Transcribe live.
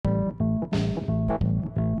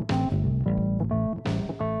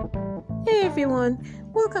Hey everyone,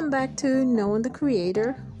 welcome back to Knowing the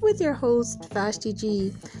Creator with your host Vashti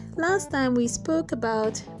G. Last time we spoke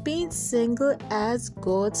about being single as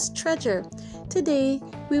God's treasure. Today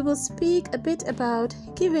we will speak a bit about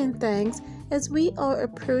giving thanks as we are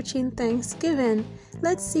approaching Thanksgiving.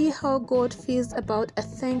 Let's see how God feels about a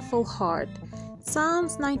thankful heart.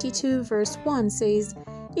 Psalms 92 verse 1 says,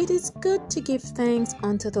 "It is good to give thanks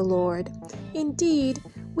unto the Lord." Indeed,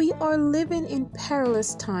 we are living in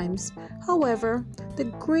perilous times. However, the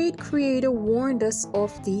great Creator warned us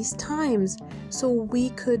of these times so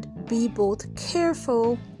we could be both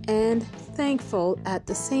careful and thankful at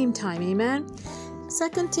the same time. Amen.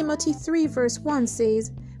 2 Timothy 3 verse 1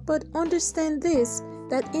 says, "But understand this,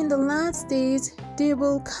 that in the last days there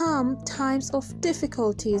will come times of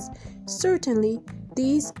difficulties. Certainly,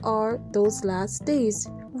 these are those last days,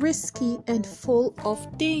 risky and full of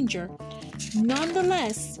danger.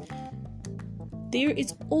 Nonetheless, there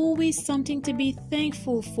is always something to be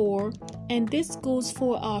thankful for, and this goes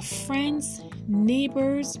for our friends,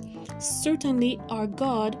 neighbors, certainly our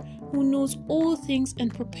God, who knows all things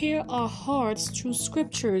and prepare our hearts through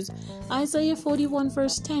scriptures." Isaiah 41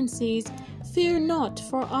 verse 10 says, "Fear not,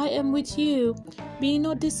 for I am with you. Be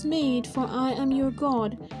not dismayed, for I am your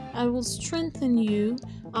God. I will strengthen you.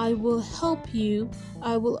 I will help you.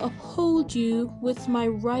 I will uphold you with my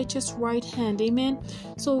righteous right hand." Amen.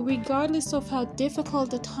 So regardless of how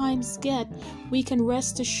difficult the times get, we can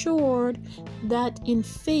rest assured that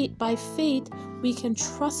by faith, we can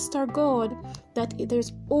trust our God, that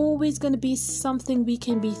there's always going to be something we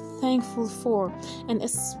can be thankful for. And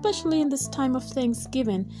especially in this time of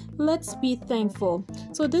Thanksgiving, let's be thankful.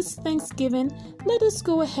 So this Thanksgiving, let us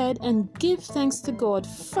go ahead and give thanks to God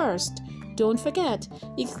first. Don't forget,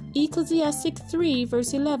 Ecclesiastes 3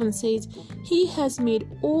 verse 11 says, "He has made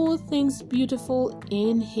all things beautiful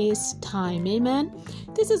in His time." Amen.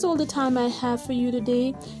 This is all the time I have for you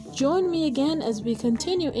today. Join me again as we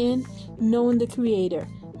continue in Knowing the Creator.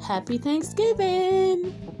 Happy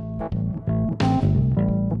Thanksgiving!